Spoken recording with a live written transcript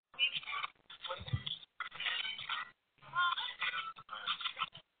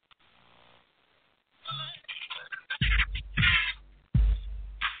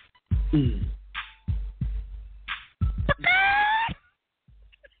Oh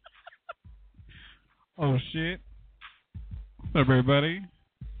shit. What's up, everybody?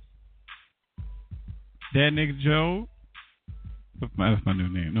 That nigga Joe. That's my new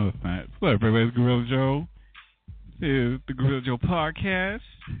name. No, it's not. What's up, everybody? It's Gorilla Joe. This is the Gorilla Joe podcast.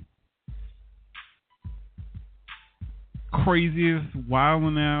 Craziest,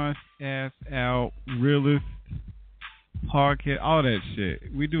 wilding ass out, realest podcast, all that shit.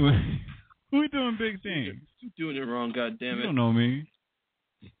 We doing big things. You're doing it wrong, goddammit. You don't know me.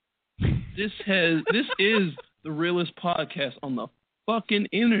 This is the realest podcast on the fucking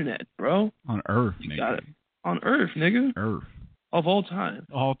internet, bro. On Earth, nigga. Got it. On Earth, nigga. Earth. Of all time.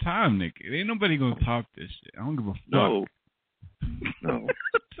 All time, nigga. Ain't nobody gonna talk this shit. I don't give a fuck. No.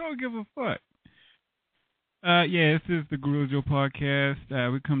 Don't give a fuck. Yeah, this is the Gorilla Joe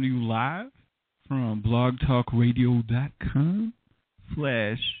podcast. We come to you live from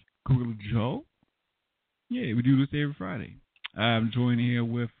blogtalkradio.com/Gorilla Joe. Yeah, we do this every Friday. I'm joined here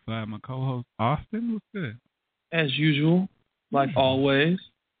with my co-host Austin. What's good? As usual, like always.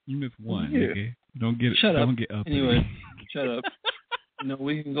 You missed one, nigga. Don't get Shut up. Don't get up. Anyway, shut up.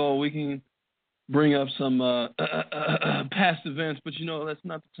 We can bring up some past events, but that's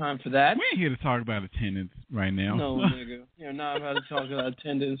not the time for that. We ain't here to talk about attendance right now. No, nigga. You're not about to talk about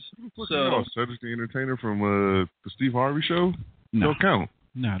attendance. So, Cedric the Entertainer from the Steve Harvey Show? No. Don't count.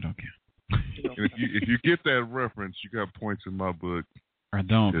 No, don't count. If you get that reference, you got points in my book. I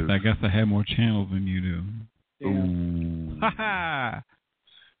don't, because I guess I have more channels than you do. Damn. Ha ha!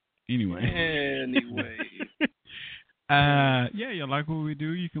 Anyway. Yeah, you like what we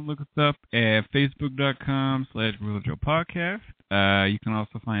do, you can look us up at facebook.com/Gorilla Joe Podcast. You can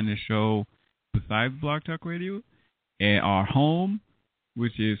also find this show besides Blog Talk Radio at our home,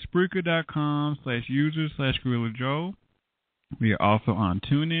 which is Spreaker.com/user/Gorilla Joe. We are also on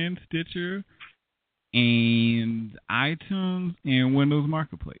TuneIn, Stitcher, and iTunes, and Windows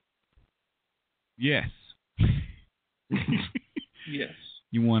Marketplace. Yes. Yes.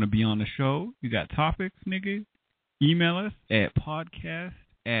 You want to be on the show? You got topics, nigga? Email us at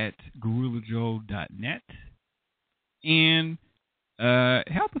podcast@gorillajoe.net. And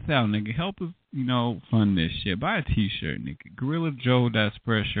help us out, nigga. Help us, fund this shit. Buy a t-shirt, nigga.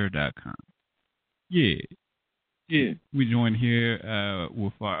 gorillajoe.spreadshirt.com. Yeah. Yeah. We join here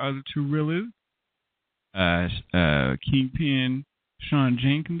with our other two rillas. Kingpin Sean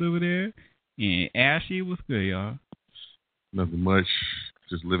Jenkins over there. And Ashy, what's good, y'all? Nothing much.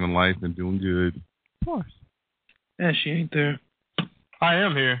 Just living life and doing good. Of course. Ashy ain't there. I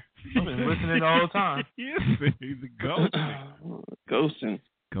am here. I've been listening the whole time. Yes, he's a ghost. Ghosting.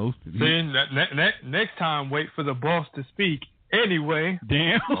 See, next time, wait for the boss to speak. Anyway.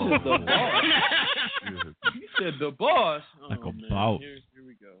 Damn. The boss. You said the boss. Like a boss. Here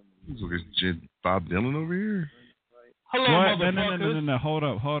we go. Is Bob Dylan over here? Hello, what? motherfuckers. No. Hold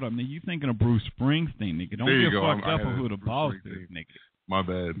up. Nigga, you thinking of Bruce Springsteen, nigga. Don't get fucked up on who the boss is, nigga. My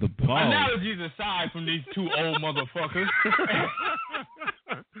bad. The boss. Analogies aside from these two old motherfuckers.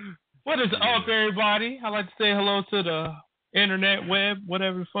 What is up, everybody? I'd like to say hello to the internet, web,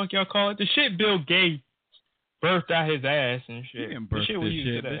 whatever the fuck y'all call it. The shit Bill Gates birthed out his ass and shit. He didn't The birth shit we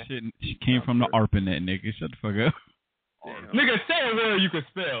use this today. shit came from the ARPANET, nigga. Shut the fuck up. Damn. Nigga, say a word you can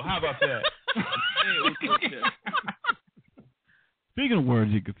spell. How about that? Speaking of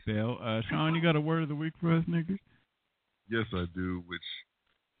words you could spell, Sean, you got a word of the week for us, nigga? Yes, I do, which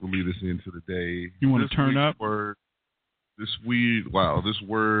will lead us into the day. You want to turn up? This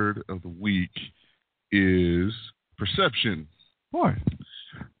word of the week is perception. What?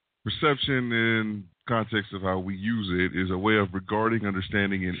 Perception, in context of how we use it, is a way of regarding,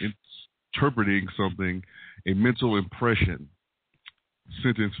 understanding, and interpreting something, a mental impression.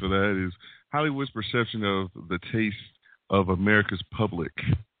 Sentence for that is Hollywood's perception of the taste of America's public.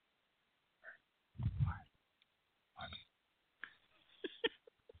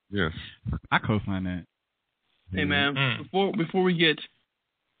 Yes. I co-sign that. Hey, man, before we get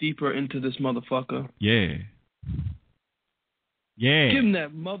deeper into this motherfucker. Yeah. Yeah. Give him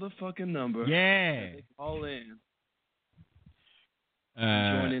that motherfucking number. Yeah. All in.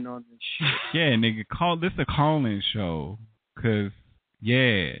 Join in on this shit. Yeah, nigga, this a call-in show. Because,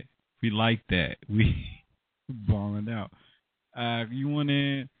 yeah, we like that. We balling out. You want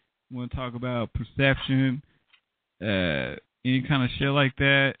to talk about perception, any kind of shit like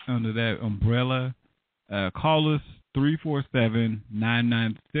that under that umbrella, call us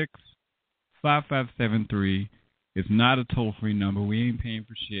 347-996-5573. It's not a toll-free number. We ain't paying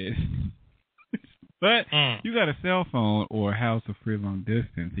for shit. But you got a cell phone or a house of free long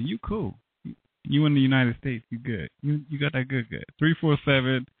distance, and you cool. You in the United States, you good. You got that good.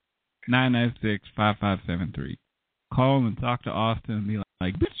 996-5573. Call and talk to Austin and be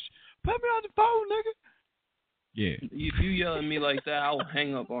like, bitch, put me on the phone, nigga. Yeah. If you yell at me like that, I'll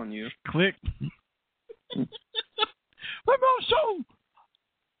hang up on you. Click. Put me on the show.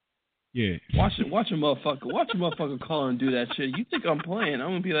 Yeah. Watch a motherfucker call and do that shit. You think I'm playing? I'm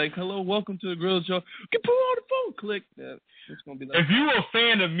gonna be like, hello, welcome to the Grill Show. Get put on the phone. Click. It's gonna be like. If you're a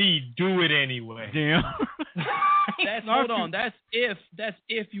fan of me, do it anyway. Damn. Hold on. That's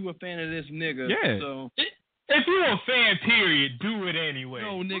if you a fan of this nigga. Yeah. So. If you're a fan, period, do it anyway.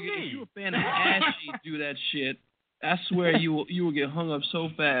 No, nigga, if you a fan of Ashy, do that shit. I swear you will get hung up so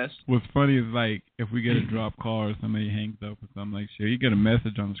fast. What's funny is, like, if we get a drop call or somebody hangs up or something like shit, you get a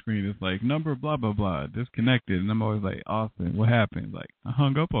message on the screen. It's like, number blah, blah, blah, disconnected. And I'm always like, Austin, what happened? Like, I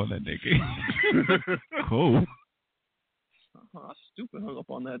hung up on that nigga. Cool. I stupid hung up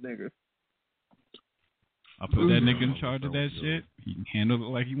on that nigga. I'll put that nigga in charge of that shit. He can handle it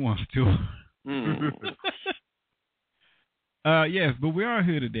like he wants to. Yes, but we are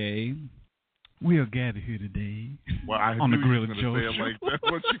here today. We are gathered here today on the Grill Show.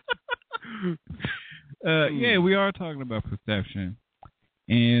 Yeah, we are talking about perception,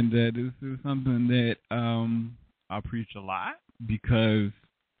 and this is something that I preach a lot because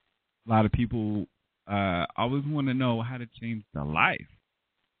a lot of people always want to know how to change their life,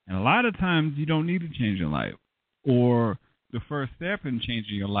 and a lot of times you don't need to change your life, or the first step in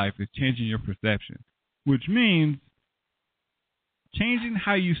changing your life is changing your perception, which means changing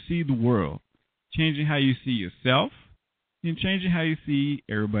how you see the world, changing how you see yourself, and changing how you see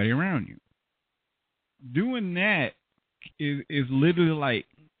everybody around you. Doing that is literally like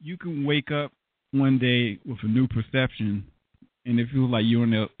you can wake up one day with a new perception and it feels like you're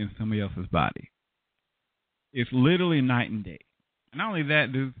in somebody else's body. It's literally night and day. And not only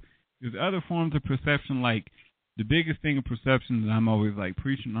that, there's other forms of perception. Like the biggest thing of perception that I'm always like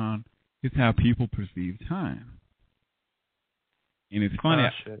preaching on is how people perceive time. And it's funny.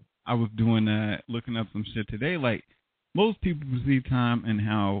 I was doing looking up some shit today. Like most people perceive time and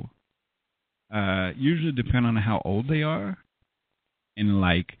how usually depend on how old they are, and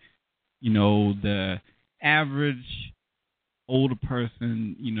like the average older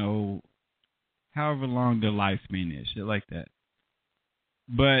person, however long their lifespan is, shit like that.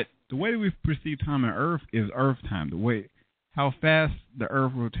 But the way we perceive time on Earth is Earth time. The way how fast the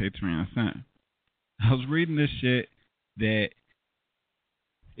Earth rotates around the sun. I was reading this shit that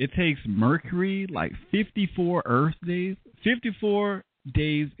it takes Mercury like 54 Earth days. 54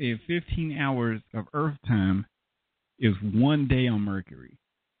 days and 15 hours of Earth time is 1 day on Mercury.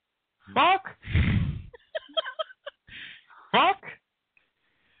 Fuck. Fuck.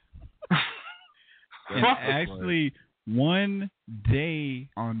 And actually, 1 day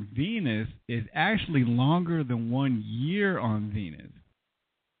on Venus is actually longer than 1 year on Venus.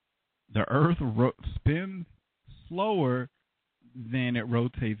 The Earth spins slower than it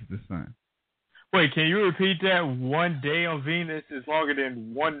rotates the sun. Wait, can you repeat that? 1 day on Venus is longer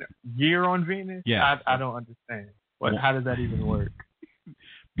than 1 year on Venus? Yeah. I don't understand. How does that even work?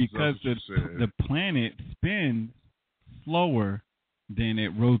 Because the planet spins slower than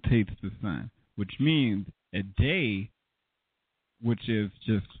it rotates the sun, which means a day, which is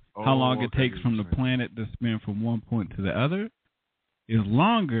just how long it takes from the planet to spin from one point to the other, is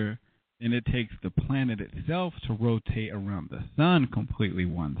longer than it takes the planet itself to rotate around the sun completely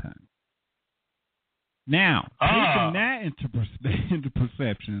one time. Now, taking that into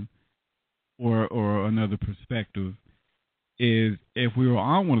perception or another perspective is if we were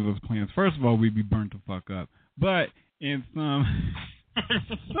on one of those planets, first of all, we'd be burnt the fuck up. But in some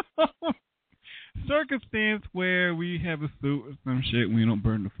circumstance where we have a suit or some shit, we don't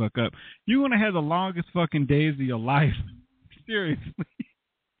burn the fuck up, you're going to have the longest fucking days of your life. Seriously.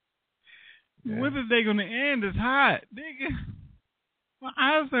 Yeah. When is they going to end? It's hot. Nigga, my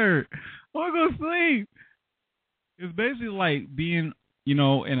eyes hurt. I want to go sleep. It's basically like being, in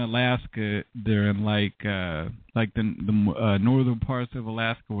Alaska. They're in like the northern parts of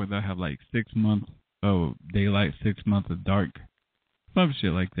Alaska where they have like 6 months of daylight, 6 months of dark, some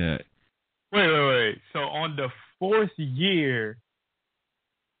shit like that. Wait. So on the 4th year,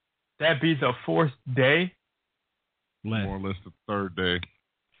 that be the 4th day? More or less the 3rd day.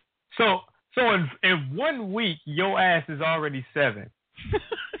 So in 1 week, your ass is already 7.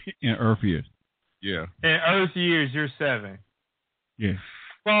 In Earth years. Yeah. In Earth years, you're 7. Yeah.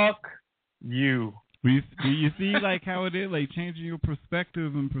 Fuck you. You see like how it is, like changing your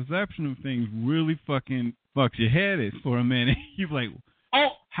perspective and perception of things really fucking fucks your head for a minute. You're like,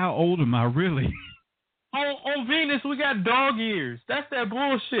 how old am I really? On Venus, we got dog years. That's that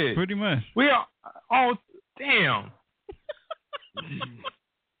bullshit. Pretty much. We are. Oh, damn.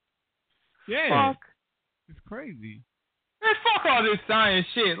 Yeah. fuck? It's crazy. Man, fuck all this science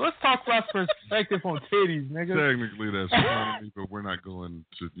shit. Let's talk about perspective on titties, nigga. Technically, that's astronomy, but we're not going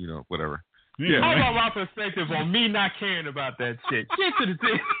to, whatever. Yeah. How about my perspective on me not caring about that shit? Get to the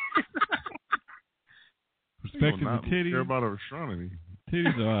titties. Perspective not of titties. care about astronomy.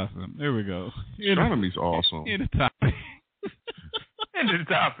 Titties are awesome. There we go. Astronomy's awesome. In the topic. Into the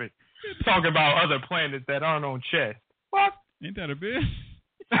topic. Talking about other planets that aren't on chess. What? Ain't that a bitch?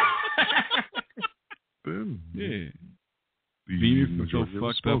 Yeah. Venus is so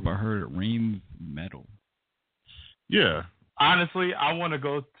fucked up, I heard it rains metal. Yeah. Honestly, I want to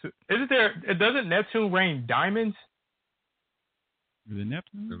go to... Doesn't Neptune rain diamonds? Is it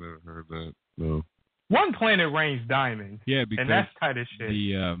Neptune? I've never heard that. No. One planet rains diamonds. Yeah, because and that's tight as shit.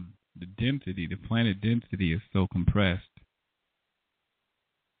 The density, the planet density is so compressed.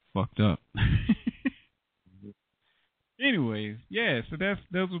 Fucked up. Anyways, yeah, so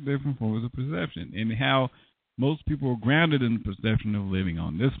those are different forms of perception and how most people are grounded in the perception of living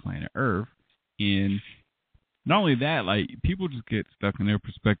on this planet Earth. And not only that, like, people just get stuck in their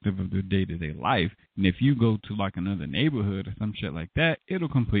perspective of their day-to-day life. And if you go to, like, another neighborhood or some shit like that, it'll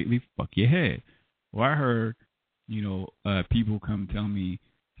completely fuck your head. Well, I heard, people come tell me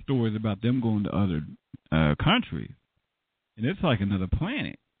stories about them going to other countries. And it's like another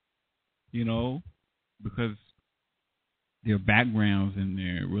planet, because their backgrounds and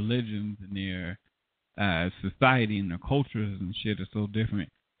their religions and their society and their cultures and shit are so different.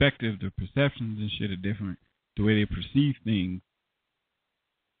 Perspective, their perceptions and shit are different. The way they perceive things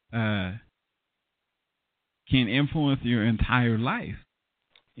can influence your entire life.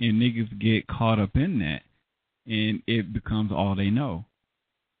 And niggas get caught up in that, and it becomes all they know.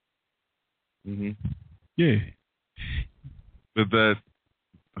 Mm-hmm. Yeah. But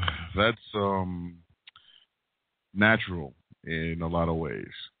that's natural in a lot of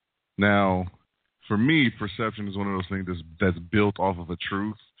ways. Now, for me, perception is one of those things that's built off of a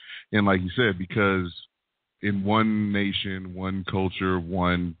truth. And like you said, because in one nation, one culture,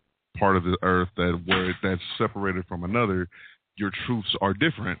 one part of the earth that's separated from another, your truths are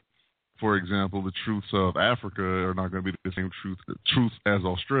different. For example, the truths of Africa are not going to be the same truth as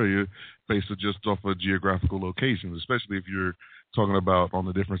Australia, based just off of geographical locations, especially if you're talking about on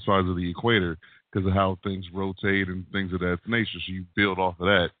the different sides of the equator, because of how things rotate and things of that nature. So you build off of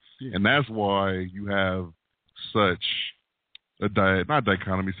that. Yeah. And that's why you have such such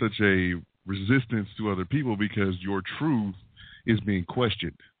a resistance to other people, because your truth is being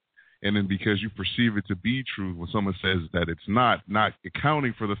questioned. And then because you perceive it to be truth, when someone says that it's not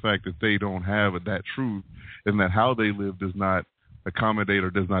accounting for the fact that they don't have that truth and that how they live does not accommodate or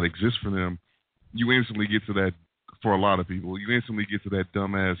does not exist for them, you instantly get to that, for a lot of people, you instantly get to that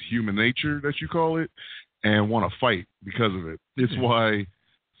dumbass human nature that you call it and want to fight because of it. It's why,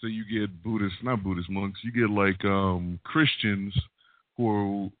 so you get not Buddhist monks, you get like Christians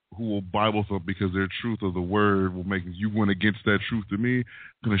who will Bible thump because their truth of the word will make you went against that truth to me,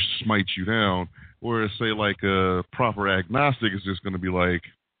 I'm going to smite you down. Whereas say like a proper agnostic is just going to be like,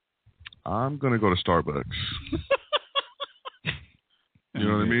 I'm going to go to Starbucks. You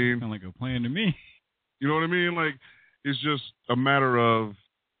know what I mean? Sound like a plan to me. You know what I mean? Like, it's just a matter of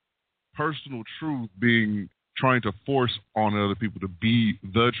personal truth trying to force on other people to be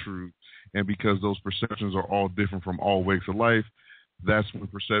the truth. And because those perceptions are all different from all walks of life, that's when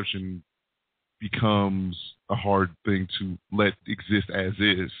perception becomes a hard thing to let exist as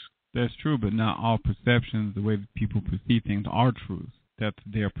is. That's true, but not all perceptions, the way that people perceive things, are truths. That's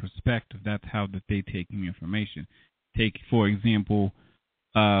their perspective. That's how that they take in information. Take, for example,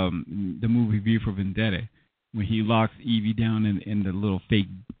 the movie V for Vendetta, when he locks Evie down in the little fake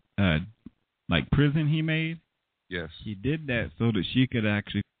prison he made. Yes. He did that so that she could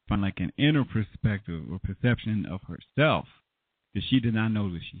actually find like an inner perspective or perception of herself that she did not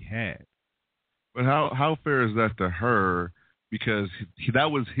know that she had. But how fair is that to her? Because that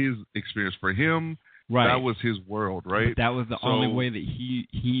was his experience. For him, right. That was his world, right? But that was the only way that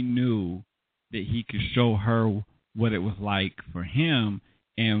he knew that he could show her what it was like for him,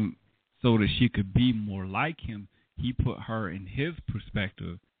 and so that she could be more like him, he put her in his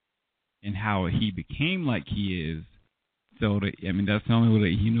perspective and how he became like he is. So that, that's the only way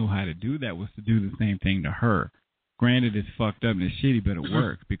that he knew how to do that, was to do the same thing to her. Granted, it's fucked up and it's shitty, but it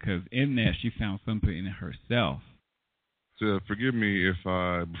works because in that she found something in herself. So forgive me if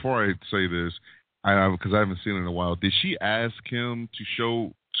before I say this, because I haven't seen it in a while. Did she ask him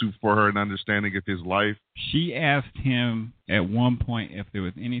for her an understanding of his life? She asked him at one point if there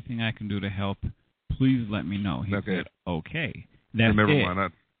was anything I can do to help. Please let me know. He said, "Okay." That's never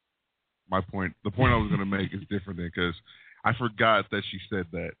mind. The point I was going to make is different because I forgot that she said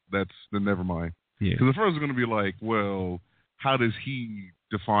that. Then never mind. Yeah. Because the first was going to be like, well, how does he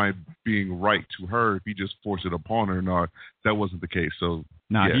define being right to her if he just forced it upon her? No, that wasn't the case. So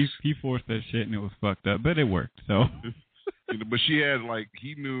nah, yes. he forced that shit and it was fucked up, but it worked. So, but she had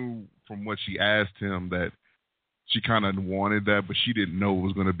he knew from what she asked him that she kind of wanted that, but she didn't know it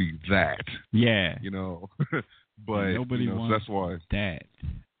was going to be that. Yeah. But nobody wants that's why that.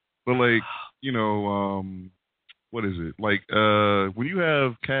 But what is it? When you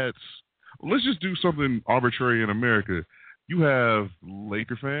have cats, let's just do something arbitrary in America. You have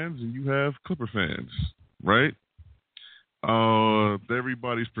Laker fans and you have Clipper fans, right?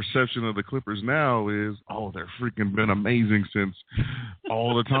 Everybody's perception of the Clippers now is, they're freaking been amazing since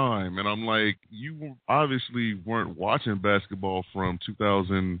all the time. And I'm like, you obviously weren't watching basketball from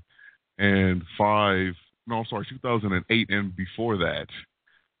 2005. No, sorry, 2008 and before that.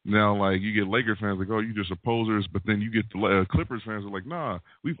 Now, you get Laker fans you just are posers, but then you get the Clippers fans are like, nah,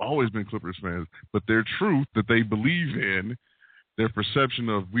 we've always been Clippers fans. But their truth that they believe in, their perception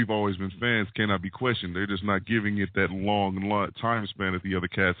of we've always been fans cannot be questioned. They're just not giving it that long time span that the other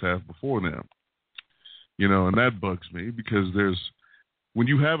cats have before them. And that bugs me because when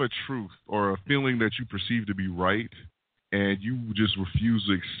you have a truth or a feeling that you perceive to be right and you just refuse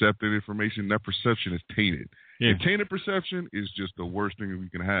to accept that information, that perception is tainted. Yeah. And tainted perception is just the worst thing that we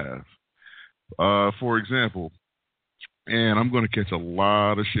can have. For example, and I'm going to catch a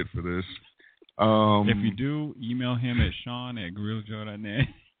lot of shit for this. If you do, email him at Sean@GorillaJoe.net.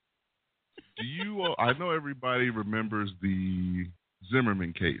 I know everybody remembers the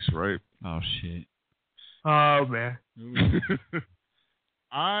Zimmerman case, right? Oh, shit. Oh, man.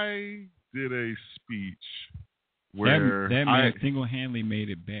 I did a speech where that man single-handedly made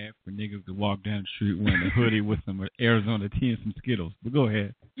it bad for niggas to walk down the street wearing a hoodie with some Arizona tea and some Skittles. But go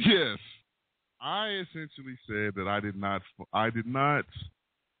ahead. Yes. I essentially said that I did not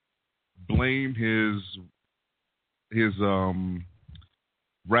blame his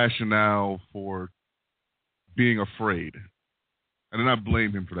rationale for being afraid. I did not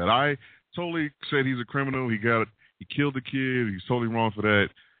blame him for that. I totally said he's a criminal. He killed the kid. He's totally wrong for that.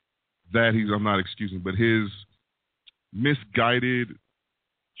 I'm not excusing, but his misguided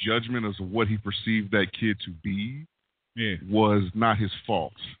judgment as to what he perceived that kid to be was not his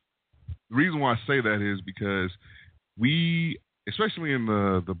fault. The reason why I say that is because we, especially in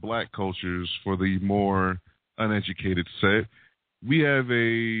the black cultures, for the more uneducated set, we have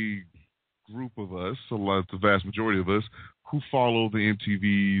a group of us, the vast majority of us, who follow the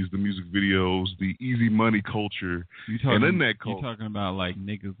MTVs, the music videos, the easy money culture. And in that culture, you're talking about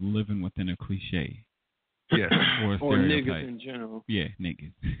niggas living within a cliche. Yes. Or niggas in general. Yeah,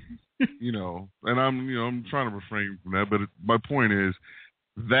 niggas. And I'm trying to refrain from that, but my point is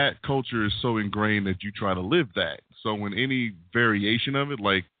that culture is so ingrained that you try to live that. So when any variation of it,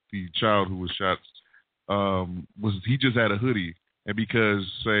 like the child who was shot, he just had a hoodie, and because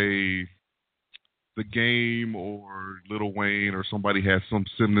say The Game or Lil Wayne or somebody has some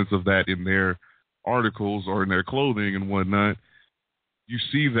semblance of that in their articles or in their clothing and whatnot, you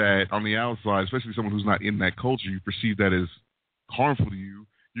see that on the outside, especially someone who's not in that culture, you perceive that as harmful to you,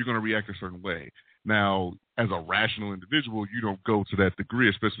 you're going to react a certain way. Now, as a rational individual, you don't go to that degree,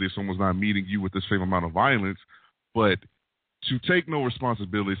 especially if someone's not meeting you with the same amount of violence. But to take no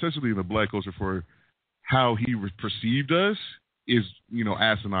responsibility, especially in the black culture, for how he perceived us is,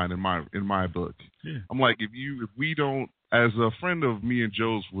 asinine in my book. Yeah. I'm like, if we don't, as a friend of me and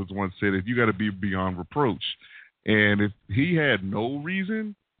Joe's was once said, if you got to be beyond reproach. And if he had no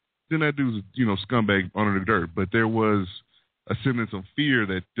reason, then that dude's, scumbag under the dirt. But there was a semblance of fear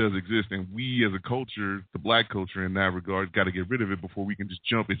that does exist, and we as a culture, the black culture in that regard, got to get rid of it before we can just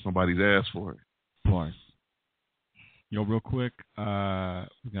jump in somebody's ass for it. Of course. Yo, real quick, we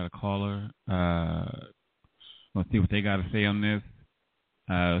got a caller. Let's see what they got to say on this.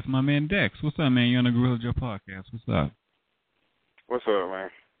 It's my man Dex. What's up, man? You're on the Gorilla Joe podcast. What's up? What's up,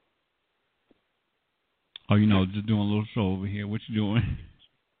 man? Oh, just doing a little show over here. What you doing?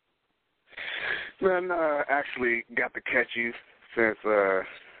 Man, actually got to catch you since I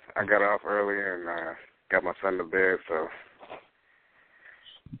got off earlier and got my son to bed, so.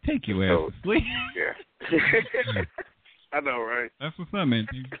 Take your ass to sleep. Yeah. I know, right? That's what's up, man.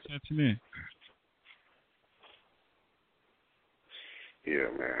 Thanks for catching in. Yeah,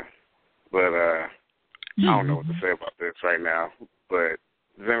 man. But I don't know what to say about this right now, but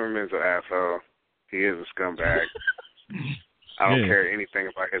Zimmerman's an asshole. He is a scumbag. I don't care anything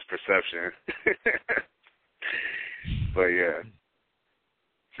about his perception. But yeah.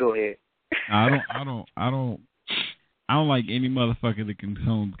 Go ahead. I don't like any motherfucker that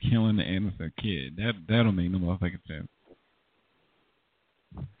condones killing the innocent kid. That don't make no motherfucking sense.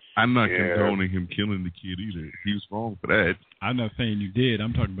 I'm not condoning him killing the kid either. He was wrong for that. I'm not saying you did.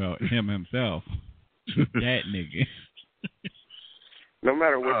 I'm talking about him himself. That nigga. No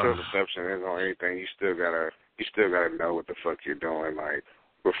matter what your perception is on anything, you still gotta know what the fuck you're doing, like,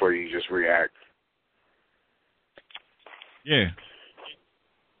 before you just react. Yeah.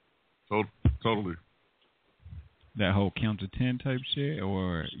 Totally. That whole count to 10 type shit,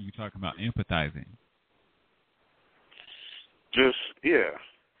 or are you talking about empathizing?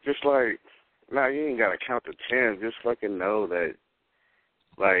 Just like, nah, you ain't gotta count to 10. Just fucking know that,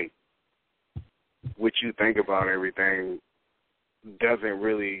 like, what you think about everything doesn't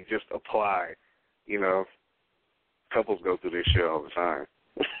really just apply. You know, couples go through this shit all the time.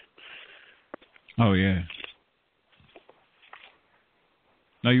 Oh, yeah.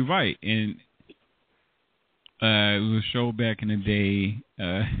 No, you're right. And it was a show back in the day.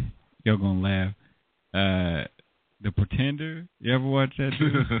 Y'all gonna laugh. The Pretender. You ever watch that?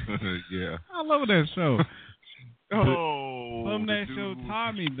 Yeah. I love that show. Something that show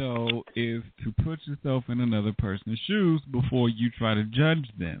taught me, though, is to put yourself in another person's shoes before you try to judge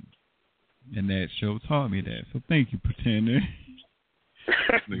them. And that show taught me that. So thank you, Pretender.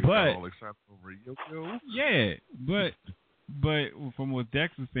 But from what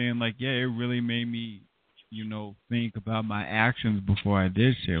Dex was saying, like, yeah, it really made me, think about my actions before I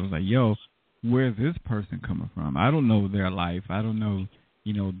did shit. It was like, yo, where's this person coming from? I don't know their life. I don't know,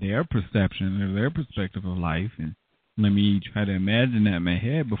 their perception or their perspective of life. And let me try to imagine that in my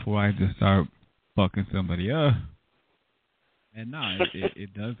head before I just start fucking somebody up. And no,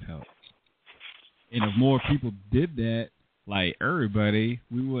 it does help. And if more people did that, like everybody,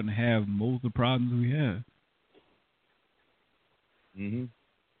 we wouldn't have most of the problems we have. Mm-hmm.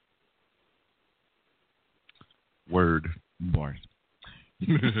 Word. Bars.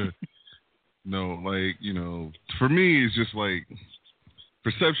 No, like, for me, it's just like,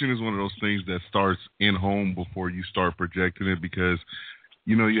 perception is one of those things that starts in home before you start projecting it because,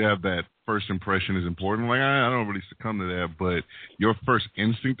 you have that first impression is important. Like, I don't really succumb to that, but your first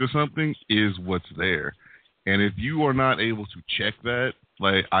instinct or something is what's there. And if you are not able to check that,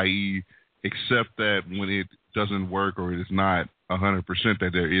 like, i.e., accept that when it doesn't work or it is not 100%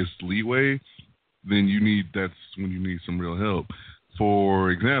 that there is leeway, then that's when you need some real help. For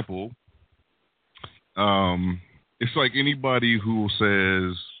example, it's like anybody who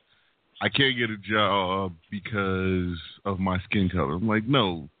says, I can't get a job because of my skin color. I'm like,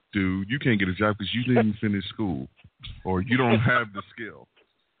 no, dude, you can't get a job because you didn't finish school or you don't have the skill.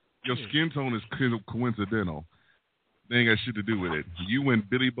 Your skin tone is coincidental. They ain't got shit to do with it. You and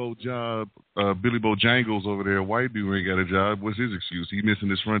Billy Bojangles over there, white dude ain't got a job. What's his excuse? He missing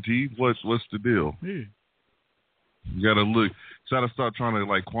his front teeth? What's the deal? Yeah. You gotta look. Try to start trying to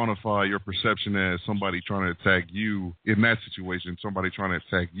like quantify your perception as somebody trying to attack you in that situation. Somebody trying to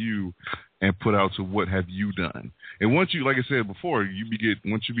attack you, and put out to what have you done. And once you, like I said before,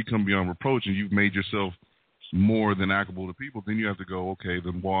 once you become beyond reproach and you've made yourself more than applicable to people, then you have to go, okay,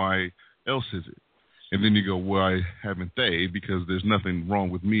 then why else is it? And then you go, why haven't they? Because there's nothing wrong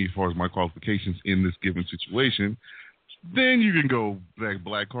with me as far as my qualifications in this given situation. Then you can go back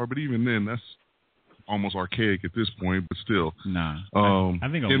black card, but even then, that's almost archaic at this point, but still. Nah. I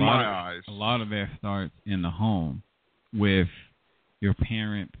think in my eyes, a lot of that starts in the home with your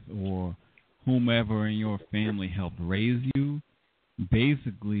parents or whomever in your family helped raise you.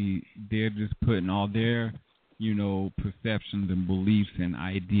 Basically, they're just putting all their, perceptions and beliefs and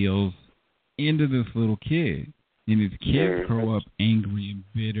ideals into this little kid. And these kids grow up angry and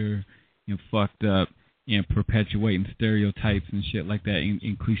bitter and fucked up and perpetuating stereotypes and shit like that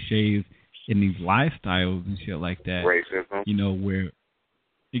and cliches in these lifestyles and shit like that. Racism. Where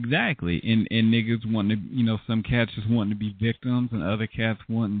exactly. And niggas wanting to, some cats just wanting to be victims and other cats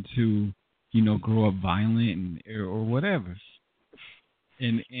wanting to, grow up violent or whatever.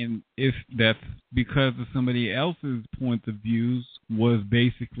 And if that's because of somebody else's point of views was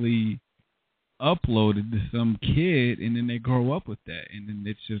basically uploaded to some kid, and then they grow up with that, and then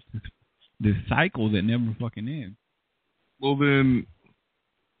it's just this cycle that never fucking ends. Well, then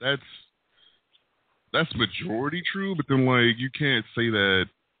that's majority true, but then like you can't say that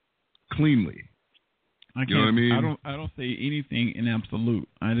cleanly. You know what I mean? I don't say anything in absolute.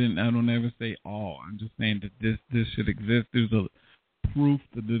 I don't ever say all. I'm just saying that this should exist. There's a proof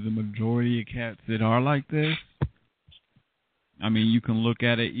that there's a majority of cats that are like this. I mean, you can look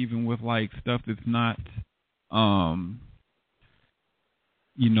at it even with like stuff that's not,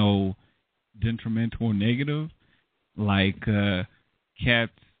 detrimental or negative, like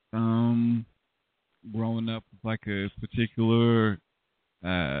cats growing up with like a particular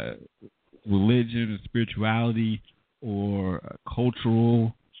religion or spirituality or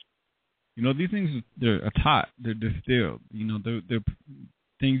cultural You know, these things they're taught, they're distilled. You know, they're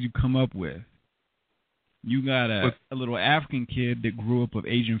things you come up with. You got a little African kid that grew up with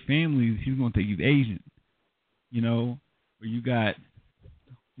Asian families. He's going to think he's Asian. You know, or you got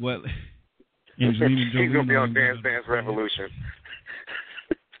what? Angelina Jolie. He's going to be on Dance Dance Revolution.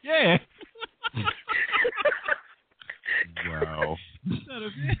 Yeah. Wow.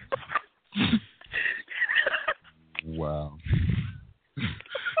 Wow.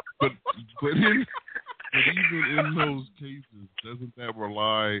 But even in those cases, doesn't that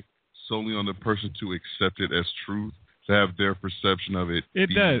rely solely on the person to accept it as truth, to have their perception of it?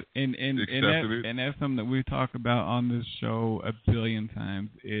 It does, and that's something that we talk about on this show a billion times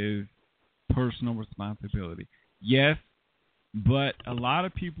is personal responsibility. Yes, but a lot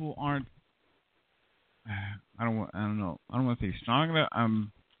of people aren't. I don't want to say strong enough.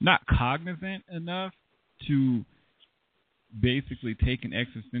 I'm not cognizant enough to basically take an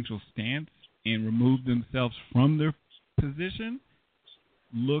existential stance and remove themselves from their position,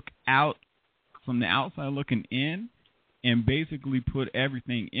 look out from the outside looking in, and basically put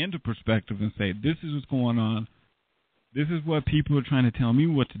everything into perspective and say, this is what's going on. This is what people are trying to tell me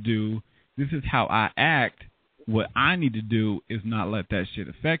what to do. This is how I act. What I need to do is not let that shit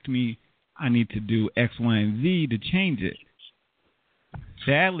affect me. I need to do X, Y, and Z to change it.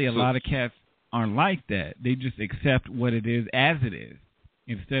 Sadly, a lot of cats aren't like that. They just accept what it is as it is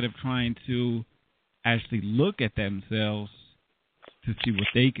instead of trying to actually look at themselves to see what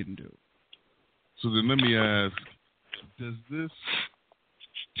they can do. So then let me ask, does this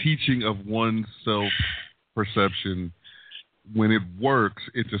teaching of one's self-perception, when it works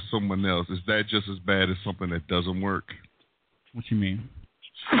into someone else, is that just as bad as something that doesn't work? What you mean?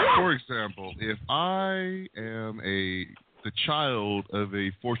 For example, if I am the child of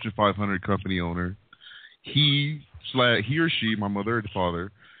a Fortune 500 company owner, he or she, my mother or the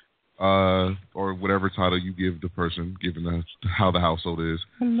father, or whatever title you give the person, given how the household is,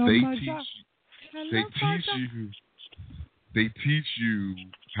 they teach you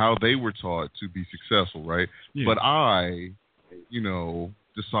how they were taught to be successful, right? Yeah. But I,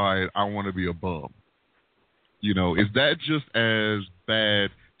 decide I want to be a bum. Is that just as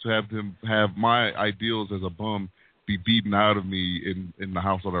bad to have my ideals as a bum be beaten out of me in the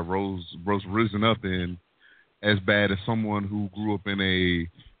household I risen up in, as bad as someone who grew up in a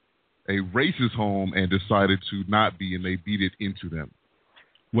racist home and decided to not be, and they beat it into them?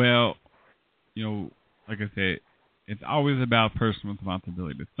 Well, like I said, it's always about personal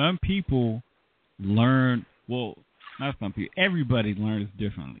responsibility. Some people learn, well, not some people, everybody learns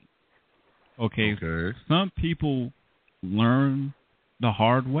differently. Okay. Some people learn the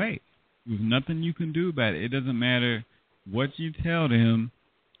hard way. There's nothing you can do about it. It doesn't matter what you tell them,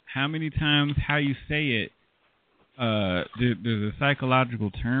 how many times, how you say it. There's a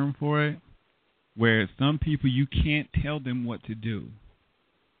psychological term for it where some people you can't tell them what to do.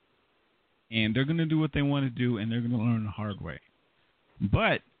 And they're going to do what they want to do, and they're going to learn the hard way.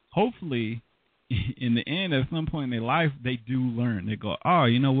 But hopefully, in the end, at some point in their life, they do learn. They go, oh,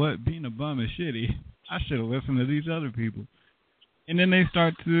 you know what? Being a bum is shitty. I should have listened to these other people. And then they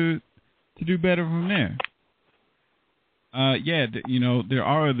start to do better from there. There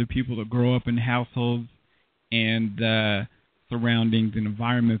are other people that grow up in households and surroundings and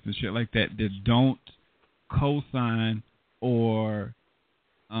environments and shit like that don't co-sign or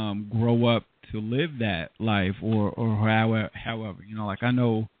grow up to live that life or however. Like I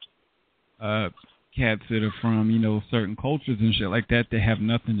know cats that are from, certain cultures and shit like that have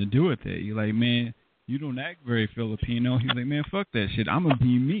nothing to do with it. You're like, man, you don't act very Filipino. He's like, man, fuck that shit. I'm going to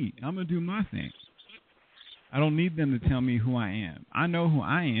be me. I'm going to do my thing. I don't need them to tell me who I am. I know who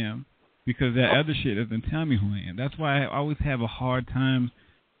I am because that other shit doesn't tell me who I am. That's why I always have a hard time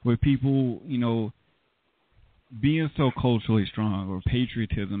with people, being so culturally strong or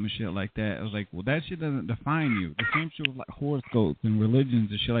patriotism and shit like that. I was like, well, that shit doesn't define you. The same shit with like horoscopes and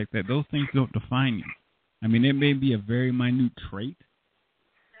religions and shit like that. Those things don't define you. I mean, it may be a very minute trait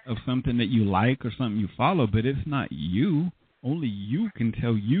of something that you like or something you follow, but it's not you. Only you can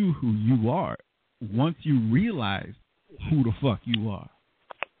tell you who you are once you realize who the fuck you are.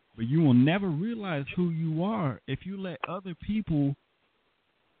 But you will never realize who you are if you let other people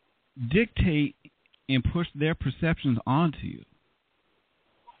dictate and push their perceptions onto you.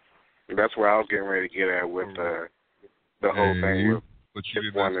 That's where I was getting ready to get at with the whole thing with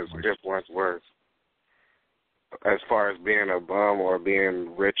if one's worth. As far as being a bum or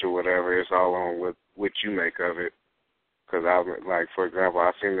being rich or whatever, it's all on what you make of it. Because for example,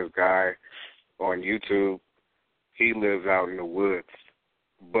 I've seen this guy on YouTube. He lives out in the woods,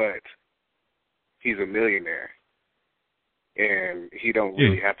 but he's a millionaire. and he don't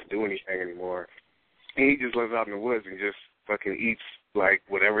really have to do anything anymore. And he just lives out in the woods and just fucking eats like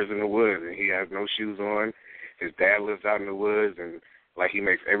whatever's in the woods, and he has no shoes on. His dad lives out in the woods, and like he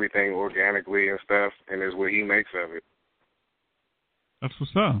makes everything organically and stuff, and is what he makes of it. That's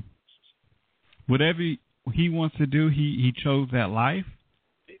what's up. Whatever he wants to do, he chose that life.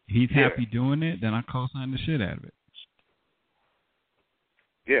 He's happy doing it, then I co-sign the shit out of it.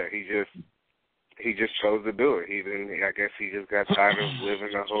 Yeah, he just chose to do it. I guess he just got tired of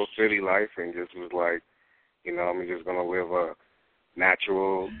living the whole city life and just was like, you know, I'm just gonna live a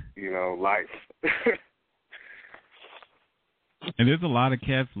natural, you know, life. And there's a lot of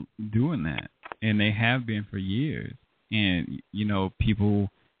cats doing that, and they have been for years. And, you know, people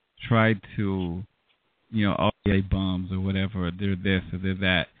try to, you know, oh, they bums or whatever, they're this or they're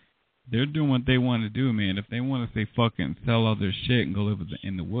that. They're doing what they want to do, man. If they want to say fucking sell all their shit and go live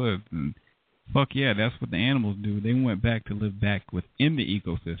in the woods, and fuck yeah, that's what the animals do. They went back to live back within the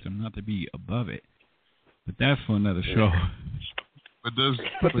ecosystem, not to be above it. But that's for another show. But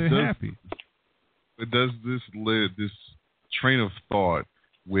they're happy. But does this train of thought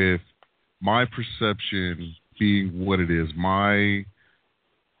with my perception being what it is, me,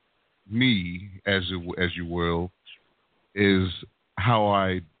 as you will, is how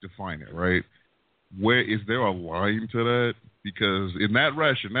I define it, right? Where is there a line to that? Because in that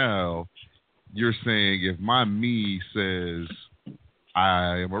rationale, you're saying if my me says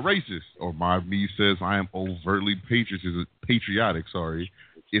I am a racist, or my me says I am overtly patriotic,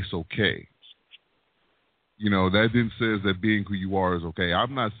 it's okay. You know, that then says that being who you are is okay.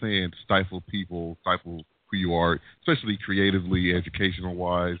 I'm not saying stifle who you are, especially creatively,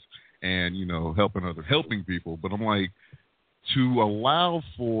 educational-wise, and, you know, helping people. But I'm like, to allow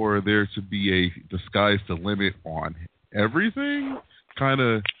for there to be a the sky's the limit on everything kind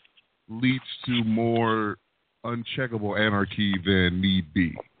of leads to more uncheckable anarchy than need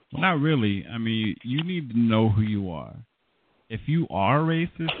be. Well, not really. I mean, you need to know who you are. If you are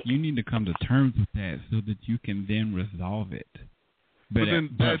racist, you need to come to terms with that so that you can then resolve it. But then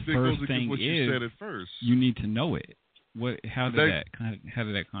the that first goes thing what is, you said at first. You need to know it. How did that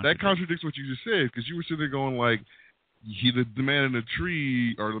contradict? That contradicts what you just said, because you were sitting there going like, the man in the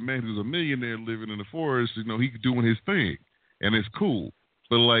tree, or the man who's a millionaire living in the forest, you know, he's doing his thing, and it's cool.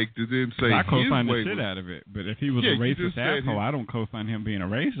 But like to then say, I co-sign the shit out of it. But if he was a racist asshole, I don't co-sign him being a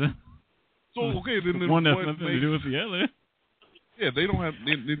racist. So okay, then one has nothing to do with the other. Yeah, they don't have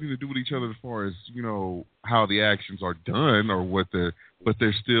anything to do with each other as far as, you know, how the actions are done or but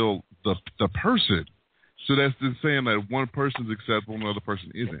they're still the person. So that's then saying that one person's acceptable and another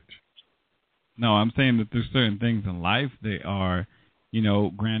person isn't. No, I'm saying that there's certain things in life that are, you know,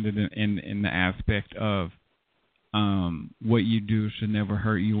 grounded in the aspect of what you do should never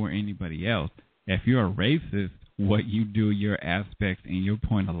hurt you or anybody else. If you're a racist, what you do, your aspect and your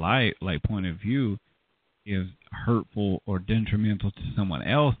point of view, is hurtful or detrimental to someone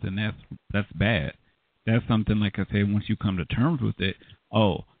else, then that's bad. That's something, like I said, once you come to terms with it,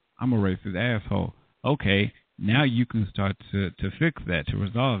 oh, I'm a racist asshole. Okay, now you can start to fix that, to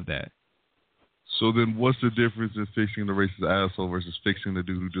resolve that. So then what's the difference in fixing the racist asshole versus fixing the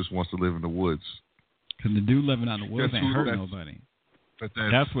dude who just wants to live in the woods? Because the dude living out in the woods ain't hurt nobody. But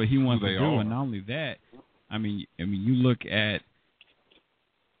that's what he wants to do. And not only that, I mean, you look at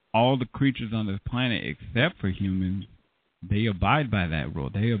all the creatures on this planet except for humans, they abide by that rule.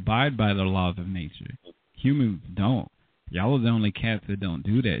 They abide by the laws of nature. Humans don't. Y'all are the only cats that don't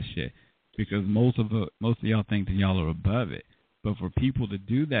do that shit, because most of y'all think that y'all are above it. But for people to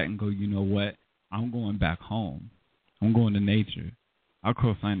do that and go, you know what, I'm going back home. I'm going to nature. I'll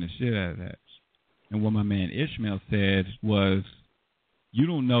co-sign the shit out of that. And what my man Ishmael said was, you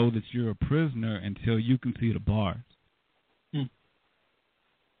don't know that you're a prisoner until you can see the bars.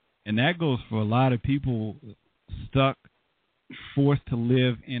 And that goes for a lot of people stuck, forced to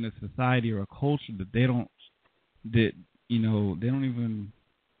live in a society or a culture that they don't even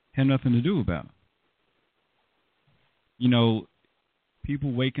have nothing to do about. You know,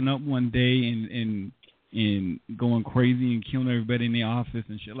 people waking up one day and going crazy and killing everybody in the office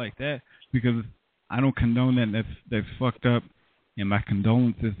and shit like that, because I don't condone that. That's fucked up, and my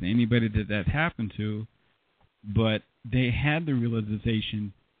condolences to anybody that happened to. But they had the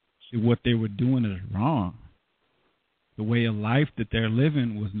realization that what they were doing is wrong. The way of life that they're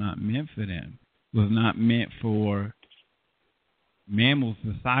living was not meant for them. Was not meant for mammals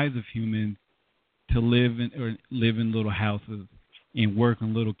the size of humans to live in little houses and work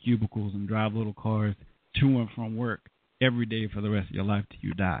in little cubicles and drive little cars to and from work every day for the rest of your life till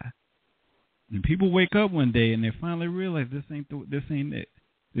you die. And people wake up one day and they finally realize this ain't it.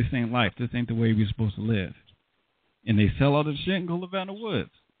 This ain't life. This ain't the way we're supposed to live. and they sell all the shit and go live out in the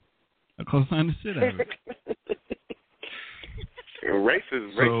woods. I co-sign the shit out of it.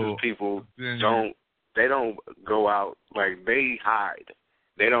 Racist people don't go out, like, they hide.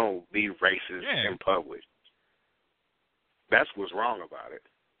 They don't be racist in public. That's what's wrong about it.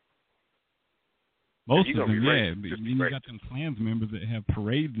 Most of them, But you got them Klans members that have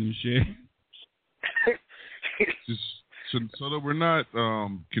parades and shit. So that we're not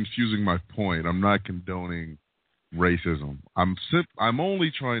confusing my point, I'm not condoning racism. I'm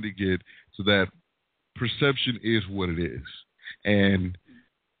only trying to get to that perception is what it is. And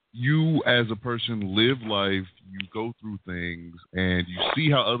you as a person live life, you go through things, and you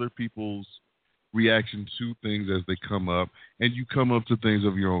see how other people's reaction to things as they come up, and you come up to things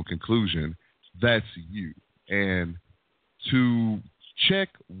of your own conclusion. That's you. And to check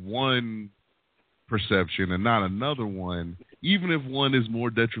one perception and not another one, even if one is more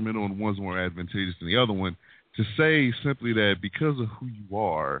detrimental and one's more advantageous than the other one, to say simply that because of who you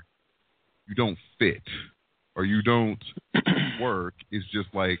are, you don't fit or you don't work is just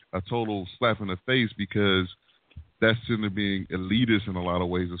like a total slap in the face, because that's into being elitist in a lot of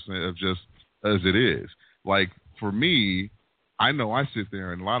ways of just as it is. Like, for me, I know I sit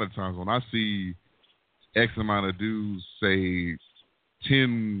there and a lot of times when I see X amount of dudes say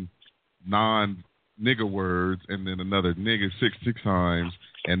 10 non-nigger words and then another nigga six times,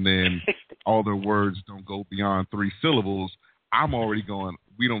 and then all their words don't go beyond 3 syllables, I'm already going,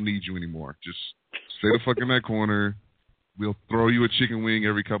 we don't need you anymore. Just stay the fuck in that corner. We'll throw you a chicken wing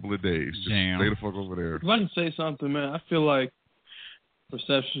every couple of days. Just stay the fuck over there. If I can say something, man, I feel like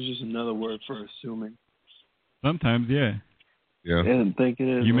perception is just another word for assuming. Sometimes, yeah. Yeah. I didn't think it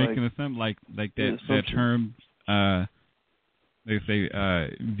is. You're making a something like that term. They say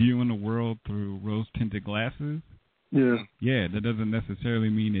viewing the world through rose-tinted glasses. Yeah. Yeah, that doesn't necessarily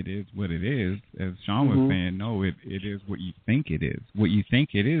mean it is what it is. As Sean was saying, no, it is what you think it is. What you think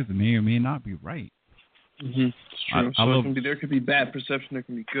it is may or may not be right. Mm-hmm. It's true. There could be bad perception. There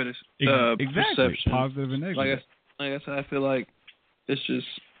can be good exactly. Perception. Positive and negative. Like I said, I feel like it's just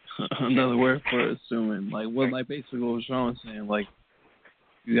another word for assuming. Like basically what Sean was saying. Like,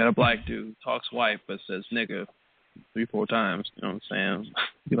 you got a black dude talks white but says nigga 3-4 times. You know what I'm saying?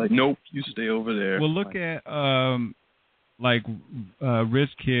 You're like, nope, you stay over there. Well, look at rich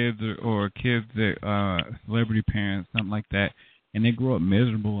kids or kids that celebrity parents, something like that, and they grow up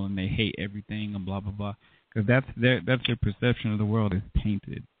miserable and they hate everything and blah blah blah, because that's their perception of the world is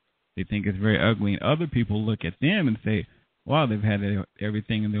tainted. They think it's very ugly, and other people look at them and say, wow, they've had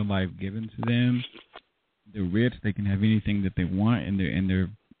everything in their life given to them. They're rich. They can have anything that they want, and they're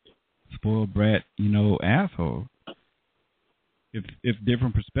spoiled brat, asshole. It's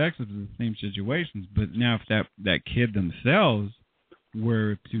different perspectives of the same situations, but now if that kid themselves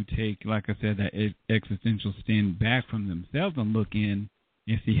were to take, like I said, that existential stand back from themselves and look in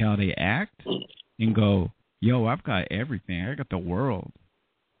and see how they act and go, yo, I've got everything. I got the world.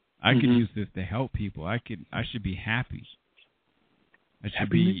 I could use this to help people. I should be happy. I should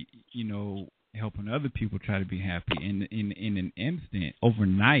be, helping other people try to be happy. In an instant,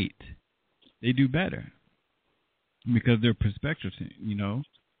 overnight, they do better because their perspectives,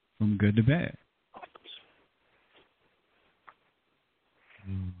 from good to bad.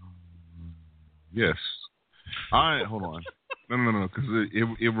 Yes. Hold on. No, because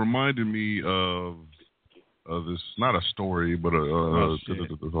it reminded me of this, not a story, but not a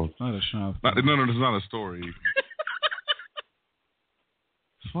Sean. No, it's not a story.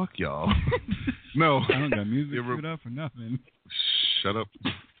 Fuck y'all. No. I don't got music queued up or nothing. Shut up.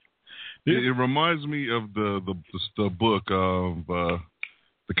 It reminds me of the book of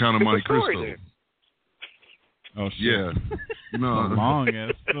The Count of Monte Cristo. Oh shit. Yeah. No. Long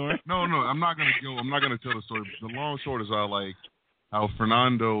ass story. No, I'm not gonna tell the story. The long short is how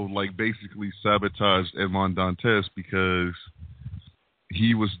Fernando basically sabotaged Edmond Dantes because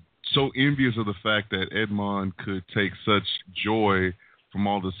he was so envious of the fact that Edmond could take such joy from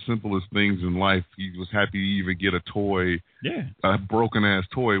all the simplest things in life. He was happy to even get a toy, a broken ass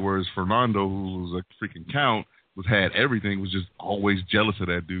toy, whereas Fernando, who was a freaking count, had everything, was just always jealous of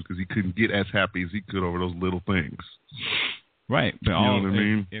that dude because he couldn't get as happy as he could over those little things. Right, but you know what I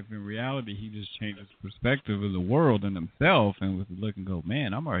mean? If in reality he just changed his perspective of the world and himself and was looking, go,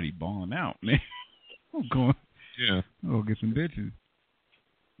 man, I'm already balling out, man. I'm going, I'll get some bitches.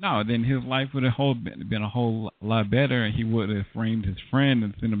 No, then his life would have been a whole lot better, and he would have framed his friend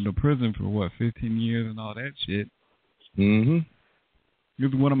and sent him to prison for 15 years and all that shit. Mm-hmm. It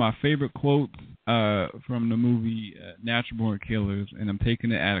was one of my favorite quotes from the movie Natural Born Killers, and I'm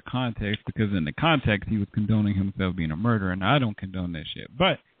taking it out of context because in the context he was condoning himself being a murderer, and I don't condone that shit.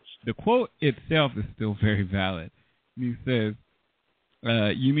 But the quote itself is still very valid. He says,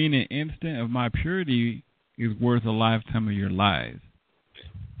 you mean an instant of my purity is worth a lifetime of your lies.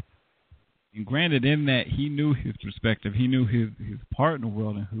 And granted, in that he knew his perspective, he knew his part in the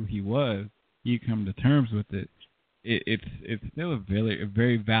world and who he was, he come to terms with it. It's still a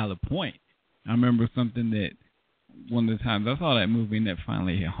very valid point. I remember something that one of the times I saw that movie and that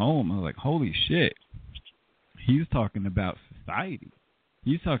finally hit home, I was like, holy shit. He's talking about society.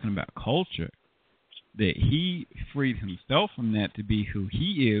 He's talking about culture. That he freed himself from that to be who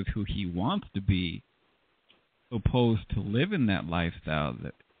he is, who he wants to be, opposed to living that lifestyle,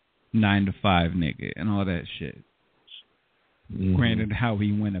 that 9 to 5 nigga and all that shit. Mm-hmm. Granted, how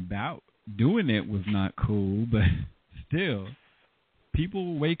he went about doing it was not cool, but still,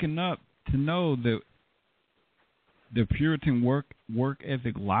 people waking up to know that the Puritan work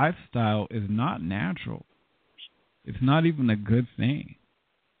ethic lifestyle is not natural. It's not even a good thing.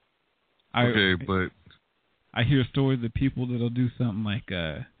 But I hear stories of people that'll do something like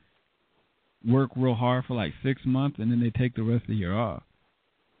work real hard for like 6 months and then they take the rest of the year off.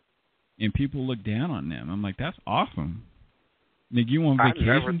 And people look down on them. I'm like, that's awesome. Nigga, you on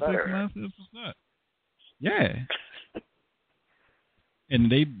vacation 6 months? That's what's up. Yeah.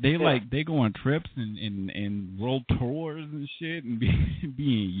 And they go on trips and world tours and shit and be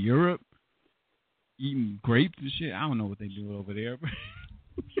in Europe eating grapes and shit. I don't know what they do over there.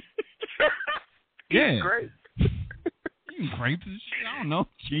 Yeah. Great. Eating grapes and shit. I don't know.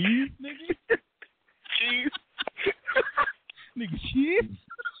 Cheese, nigga. Cheese. Nigga, cheese.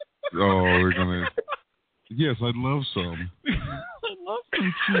 Oh, we're gonna. Yes, I'd love some. I love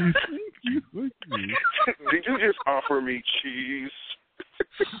some cheese. Thank you. Did you just offer me cheese?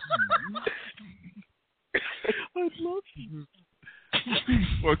 I'd love you.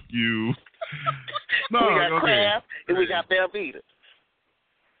 Fuck you. No, we got crab and we got Velveeta.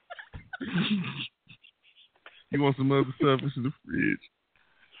 You want some other stuff? It's in the fridge.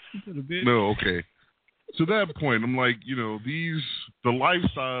 No, okay. To that point, I'm like, the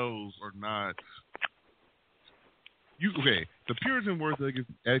lifestyles are not. The Puritan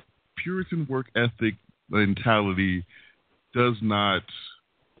work ethic mentality does not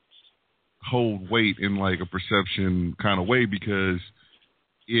hold weight in like a perception kind of way because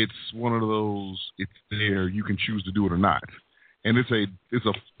it's one of those. It's there. You can choose to do it or not, and it's a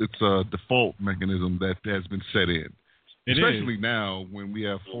default mechanism that has been set in. Especially now when we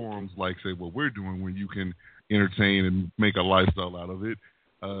have forums like, say, what we're doing, where you can entertain and make a lifestyle out of it.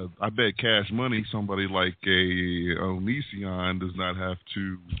 I bet Cash Money, somebody like a Onision, does not have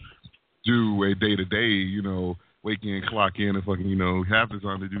to do a day-to-day, wake in, clock in, and fucking, half the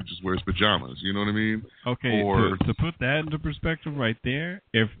time they do just wear his pajamas. You know what I mean? Okay, or, to put that into perspective right there,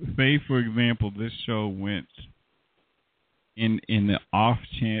 if, say, for example, this show went in the off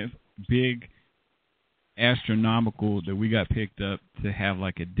chance, big astronomical that we got picked up to have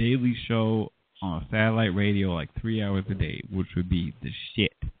like a daily show on satellite radio like 3 hours a day, which would be the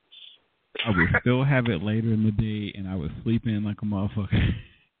shit. I would still have it later in the day and I would sleep in like a motherfucker.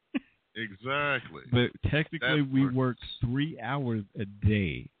 Exactly. But technically we worked 3 hours a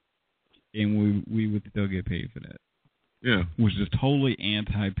day and we would still get paid for that. Yeah. Which is totally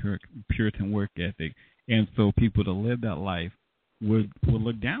anti-Puritan work ethic. And so people that live that life would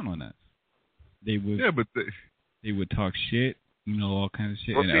look down on us. They would, they would talk shit, all kinds of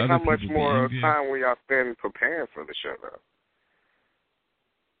shit. Well, and see, other how much more time will y'all spend preparing for the show, though?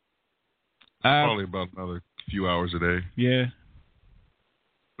 Probably about another few hours a day. Yeah.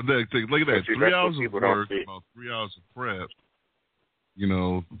 But look at that. 3 hours of work, about 3 hours of prep.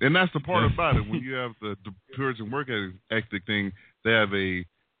 And that's the part about it. When you have the Puritan work ethic thing, they have a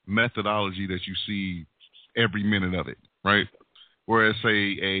methodology that you see every minute of it, right? Whereas,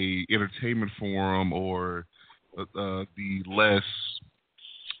 say, a entertainment forum or the less,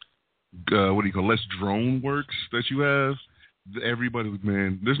 less drone works that you have, everybody,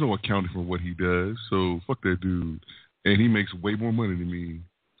 man, there's no accounting for what he does, so fuck that dude. And he makes way more money than me,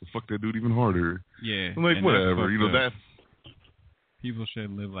 so fuck that dude even harder. Yeah. I'm like, whatever, that. People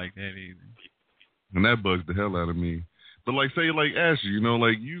shouldn't live like that either. And that bugs the hell out of me. But, like, say, like, Ashy, you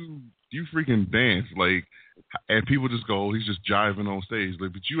freaking dance, like, and people just go, oh, he's just jiving on stage.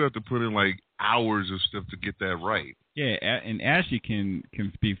 Like, but you have to put in like hours of stuff to get that right. Yeah, and Ashy can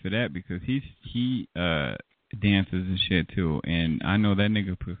speak for that because he dances and shit too, and I know that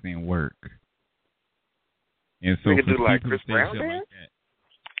nigga puts in work. And so you can do like Chris Brown dance?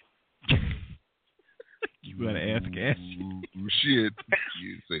 Like you gotta ask Ashy. Shit,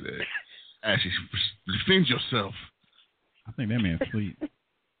 you say that. Ashy, defend yourself. I think that man's asleep.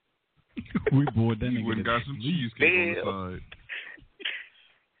 We bored that nigga. We got some cheesecake on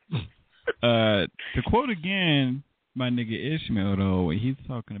the side. To quote again my nigga Ishmael, though, he's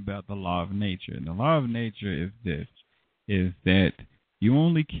talking about the law of nature. And the law of nature is this, is that you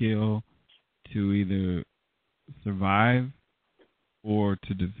only kill to either survive or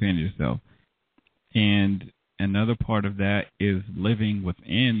to defend yourself. And another part of that is living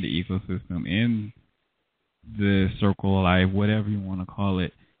within the ecosystem, in the circle of life, whatever you want to call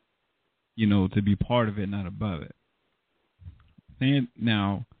it, you know, to be part of it, not above it.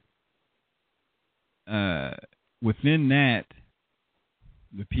 Now, within that,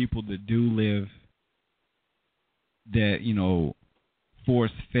 the people that do live that, you know,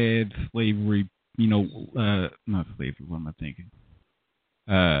 force-fed slavery, you know, not slavery, what am I thinking?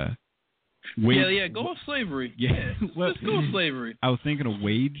 Go with slavery. Yeah, Let's go with slavery. I was thinking of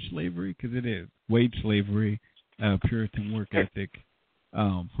wage slavery, because it is. Wage slavery, Puritan work ethic,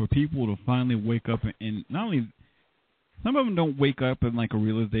 for people to finally wake up and not only, some of them don't wake up in like a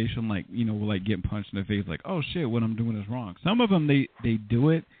realization, like, you know, like getting punched in the face, like, oh shit, what I'm doing is wrong. Some of them, they do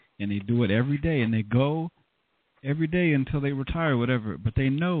it, and they do it every day, and they go every day until they retire, whatever. But they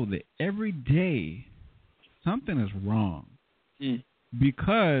know that every day something is wrong.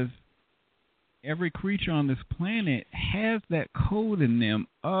 Because every creature on this planet has that code in them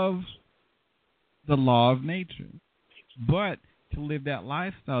of the law of nature. But to live that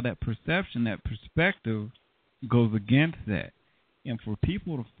lifestyle, that perception, that perspective goes against that. And for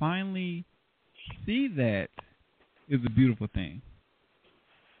people to finally see that is a beautiful thing.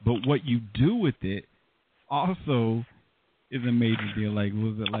 But what you do with it also is a major deal. Like,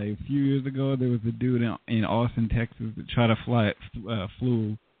 was it like a few years ago, there was a dude in Austin, Texas that tried to fly,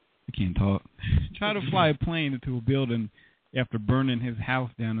 tried to fly a plane into a building after burning his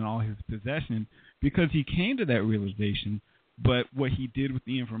house down and all his possessions, because he came to that realization, but what he did with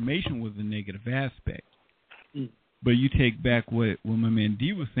the information was the negative aspect. But you take back what my man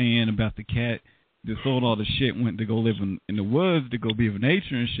D was saying about the cat that sold all the shit, went to go live in the woods to go be with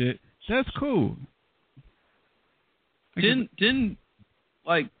nature and shit. That's cool. Didn't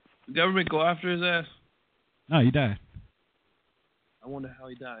like the government go after his ass? No, he died. I wonder how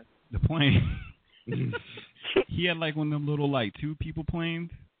he died. The plane. He had like one of them little like 2-people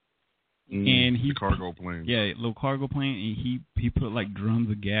planes. And he cargo plane. Yeah, little cargo plane, and he put like drums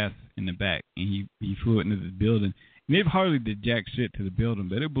of gas in the back, and he flew it into the building. And it hardly did jack shit to the building,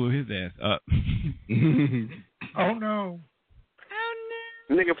 but it blew his ass up. Oh no!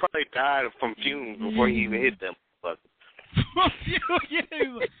 The nigga probably died from fumes before he even hit them. Yeah,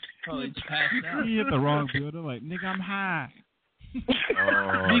 probably passed out. He hit the wrong building. Like, nigga, I'm high. Because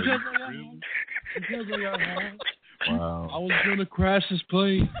I got high. Wow. I was gonna crash this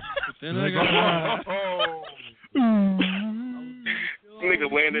plane, but then I got high. Nigga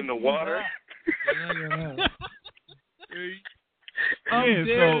landed in the water. I'm dead,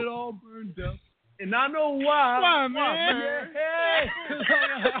 it all burned up. And I know why. Why, man?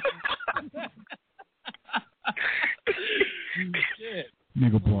 Shit.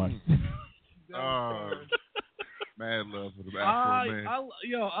 Nigga boy. Mad love for the Afro man.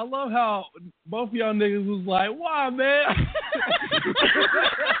 I love how both of y'all niggas was like, why, man?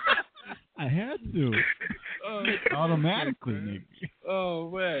 I had to. Automatically, nigga. Oh,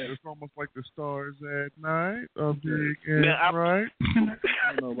 man. It's almost like the stars at night. Big and bright.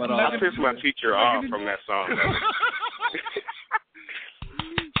 I don't know about all that. I pissed my teacher off from that song.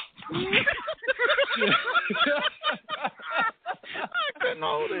 I couldn't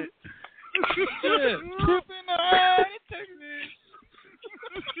hold it. Shit.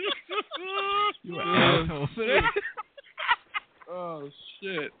 You an asshole for that. Oh,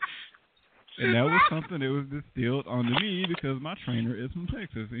 shit. And that was something that was distilled onto me because my trainer is from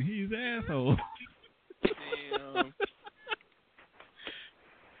Texas and he's an asshole. Damn.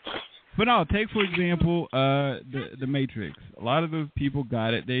 But no, take for example the Matrix. A lot of those people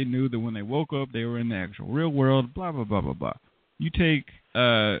got it. They knew that when they woke up, they were in the actual real world. Blah blah blah blah blah. You take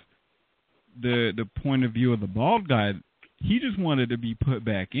the point of view of the bald guy. He just wanted to be put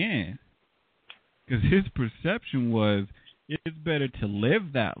back in because his perception was it's better to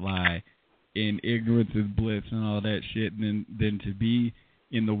live that lie in ignorance is bliss and all that shit than to be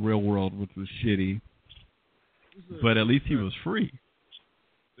in the real world, which was shitty. But at least he was free.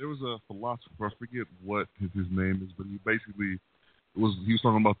 There was a philosopher, I forget what his name is, but he was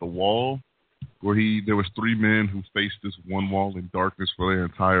talking about the wall, where there was 3 men who faced this one wall in darkness for their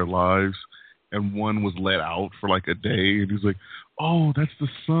entire lives, and one was let out for like a day, and he's like, "Oh, that's the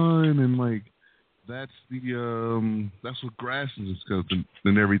sun," and like that's what grass is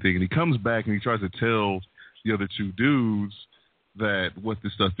and everything. And he comes back and he tries to tell the other 2 dudes that what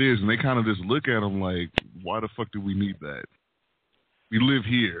this stuff is, and they kind of just look at him like, "Why the fuck do we need that? We live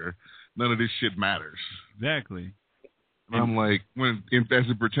here. None of this shit matters." Exactly. I'm like, as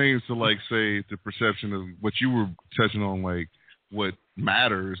it pertains to, like, say, the perception of what you were touching on, like, what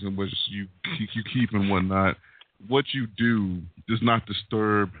matters and what you keep and whatnot, what you do does not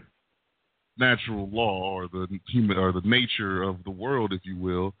disturb natural law or the human or the nature of the world, if you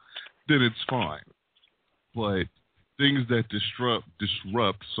will, then it's fine. But things that disrupt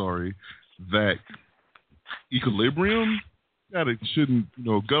that equilibrium, that it shouldn't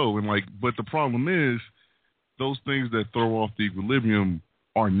go. And like, but the problem is those things that throw off the equilibrium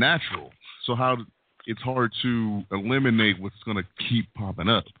are natural. So it's hard to eliminate what's going to keep popping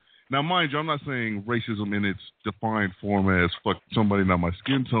up. Now, mind you, I'm not saying racism in its defined form as fuck somebody not my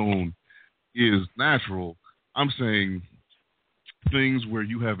skin tone is natural. I'm saying things where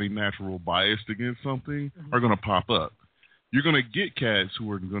you have a natural bias against something are going to pop up. You're going to get cats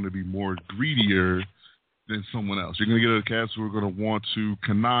who are going to be more greedier than someone else. You're going to get other cats who are going to want to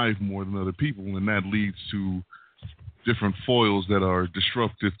connive more than other people, and that leads to different foils that are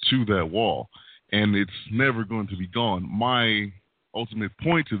disruptive to that wall. And it's never going to be gone. My ultimate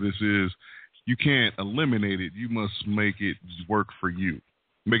point to this is you can't eliminate it. You must make it work for you.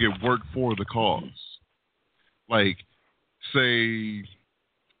 Make it work for the cause. Like, say,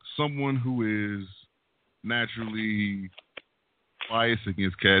 someone who is naturally biased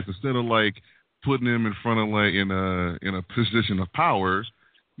against cats, instead of, like, putting them in front of, like, in a position of power,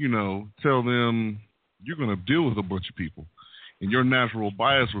 tell them you're going to deal with a bunch of people. And your natural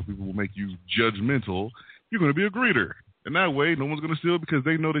bias where people will make you judgmental, you're going to be a greeter. And that way, no one's going to steal because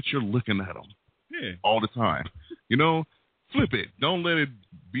they know that you're looking at them all the time. Flip it. Don't let it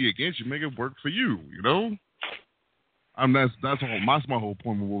be against you. Make it work for you, That's my whole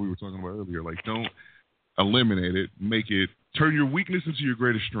point of what we were talking about earlier. Like, don't eliminate it. Make it, turn your weakness into your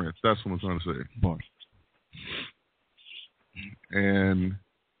greatest strength. That's what I'm trying to say. Boy. And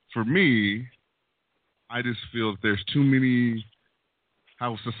for me, I just feel that there's too many,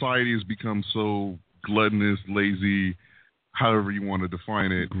 how society has become so gluttonous, lazy, however you want to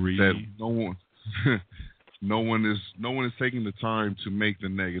define it, that no one is taking the time to make the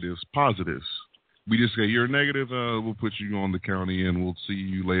negatives positives. We just say, you're negative, we'll put you on the county and we'll see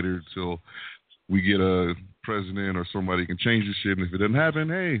you later till we get a president or somebody can change the shit. And if it doesn't happen,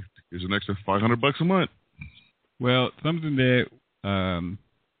 hey, here's an extra $500 a month. Well, something that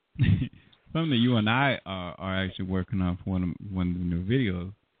something that you and I are actually working on for one of the new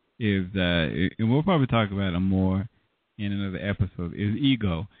videos is, and we'll probably talk about it more in another episode, is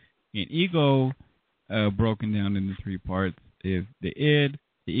ego. And ego, broken down into three parts, is the id,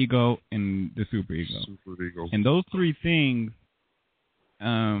 the ego, and the superego. And those three things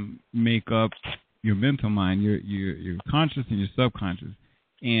make up your mental mind, your conscious and your subconscious.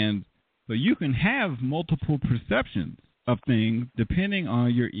 And so you can have multiple perceptions of things depending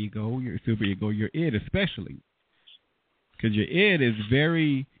on your ego, your superego, your id especially. Because your id is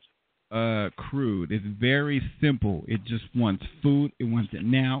very crude. It's very simple. It just wants food. It wants it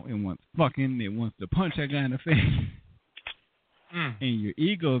now. It wants fucking. It wants to punch that guy in the face. And your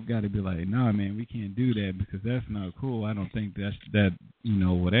ego's got to be like, nah, man, we can't do that because that's not cool. I don't think that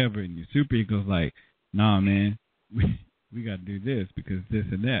whatever. And your superego's like, nah, man, we got to do this because this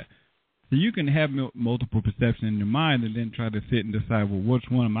and that. So you can have multiple perceptions in your mind and then try to sit and decide, well, which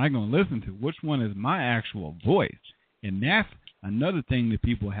one am I going to listen to? Which one is my actual voice? And that's another thing that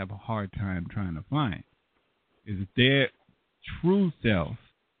people have a hard time trying to find, is their true self.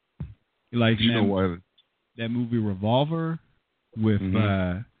 Like that movie Revolver with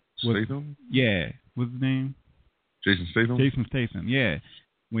Statham? Yeah. What's his name? Jason Statham? Jason Statham, yeah.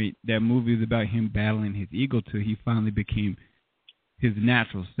 That movie is about him battling his ego till he finally became his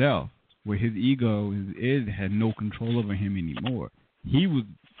natural self, where his ego had no control over him anymore. He was,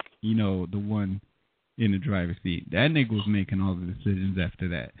 the one in the driver's seat. That nigga was making all the decisions after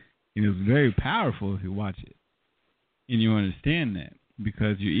that. And it was very powerful if you watch it. And you understand that,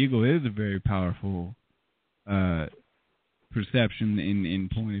 because your ego is a very powerful perception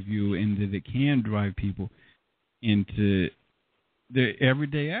and point of view, and that it can drive people into their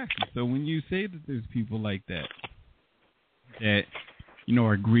everyday action. So when you say that there's people like that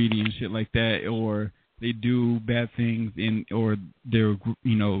are greedy and shit like that, or they do bad things or their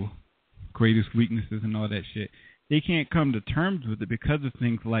greatest weaknesses and all that shit, they can't come to terms with it because of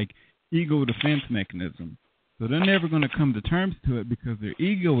things like ego defense mechanism. So they're never going to come to terms to it because their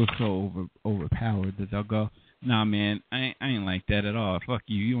ego is so overpowered that they'll go, nah, man, I ain't like that at all. Fuck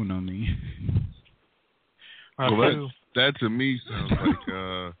you. You don't know me. Well, that to me sounds like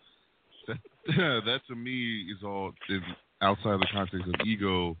that to me is all outside the context of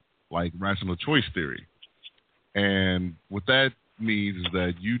ego, like rational choice theory. And what that means is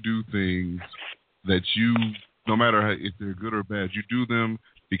that you do things that you no matter if they're good or bad. You do them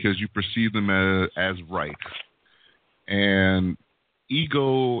because you perceive them as right. And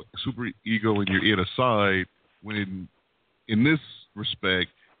ego, super ego, and your it aside, when in this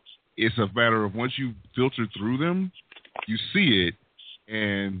respect, it's a matter of once you filter through them, you see it,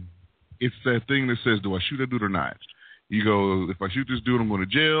 and it's that thing that says, do I shoot that dude or not? You go, if I shoot this dude, I'm going to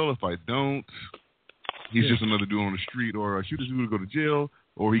jail. If I don't, he's just another dude on the street, or I shoot this dude to go to jail,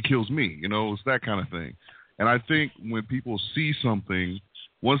 or he kills me. You know, it's that kind of thing. And I think when people see something,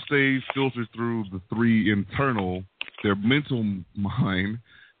 once they filter through the three internal, their mental mind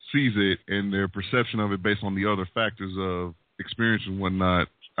sees it, and their perception of it based on the other factors of experience and whatnot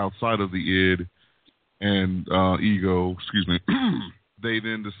outside of the id and ego, they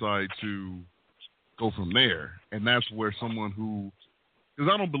then decide to go from there. And that's where someone who,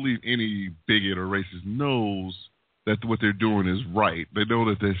 because I don't believe any bigot or racist knows that what they're doing is right. They know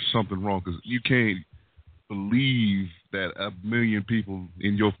that there's something wrong, because you can't believe that a million people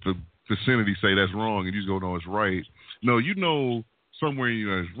in your vicinity say that's wrong and you just go, no, it's right. No, you know somewhere in you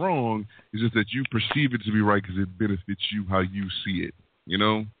that it's wrong. It's just that you perceive it to be right because it benefits you how you see it, you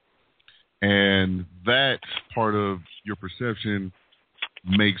know? And that part of your perception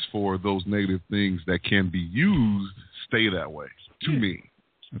makes for those negative things that can be used stay that way, to me.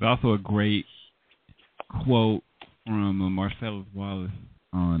 There's also a great quote from Marcellus Wallace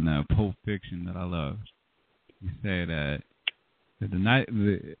on Pulp Fiction that I love. He said that the night of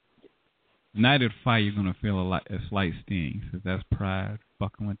the fight, you're going to feel a slight sting. So that's pride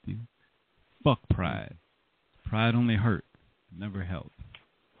fucking with you. Fuck pride. Pride only hurts. It never helps.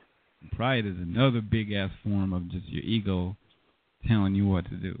 And pride is another big-ass form of just your ego telling you what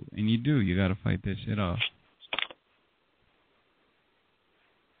to do. And you do. You got to fight that shit off.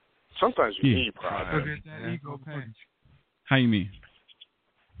 Sometimes you need pride. That ego punch. How you mean?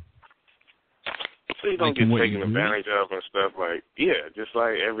 So you don't get taken advantage of and stuff like, just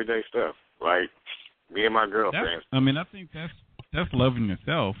like everyday stuff. Like me and my girlfriend. I mean, I think that's loving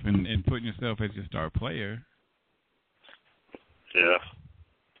yourself and putting yourself as your star player. Yeah.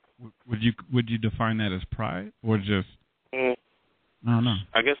 Would you define that as pride or just? I don't know.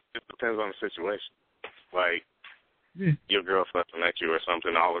 I guess it depends on the situation. Like your girl fussing at you or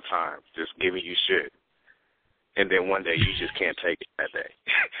something all the time, just giving you shit, and then one day you just can't take it that day.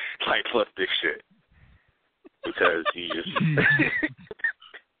 Like, fuck this shit. Because you just.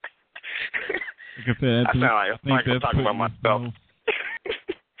 Like I said, I sound like I'm talking about myself.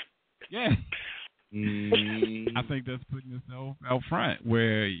 Yeah. I think that's putting yourself out front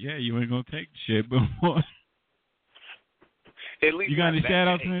where, you ain't going to take shit, but what? At least you got any shout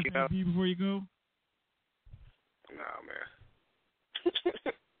outs to anything before you go? Nah, man.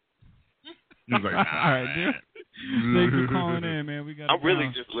 He's like, all right, dude. Thanks for calling in, man. I'm really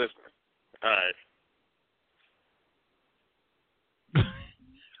just listening. All right.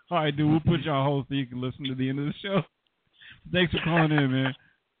 All right, dude, we'll put y'all hold so you can listen to the end of the show. Thanks for calling in, man.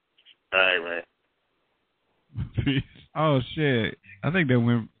 All right, man. Peace. Oh, shit. I think that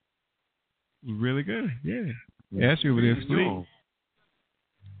went really good. Yeah. Ashy over there asleep.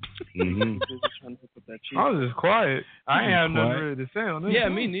 I was just quiet. I ain't have nothing really to say on this. Yeah,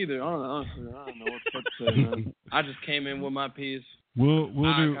 me neither. Honestly, I don't know what the fuck to say, man. I just came in with my piece. We'll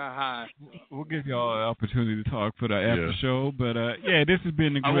give y'all an opportunity to talk for the after show, but this has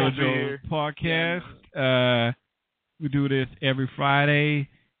been the Gorilla Joe podcast. We do this every Friday,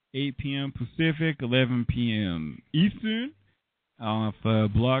 8 p.m. Pacific, 11 p.m. Eastern, off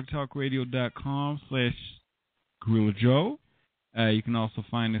blogtalkradio.com/Gorilla Joe. You can also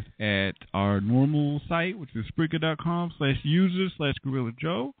find us at our normal site, which is Spreaker.com/user/Gorilla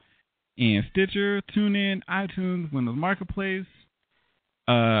Joe, and Stitcher, TuneIn, iTunes, Windows Marketplace.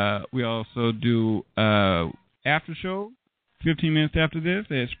 We also do after show 15 minutes after this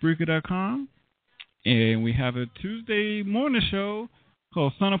at Spreaker.com. And we have a Tuesday morning show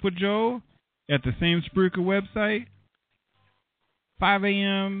called Sun Up with Joe at the same Spreaker website, 5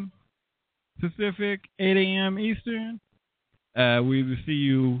 a.m. Pacific, 8 a.m. Eastern. We will see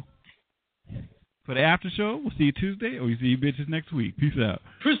you for the after show. We'll see you Tuesday, or we see you bitches next week. Peace out.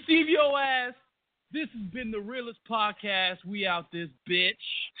 Perceive your ass. This has been the realest podcast. We out this bitch.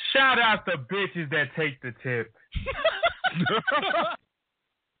 Shout out the bitches that take the tip.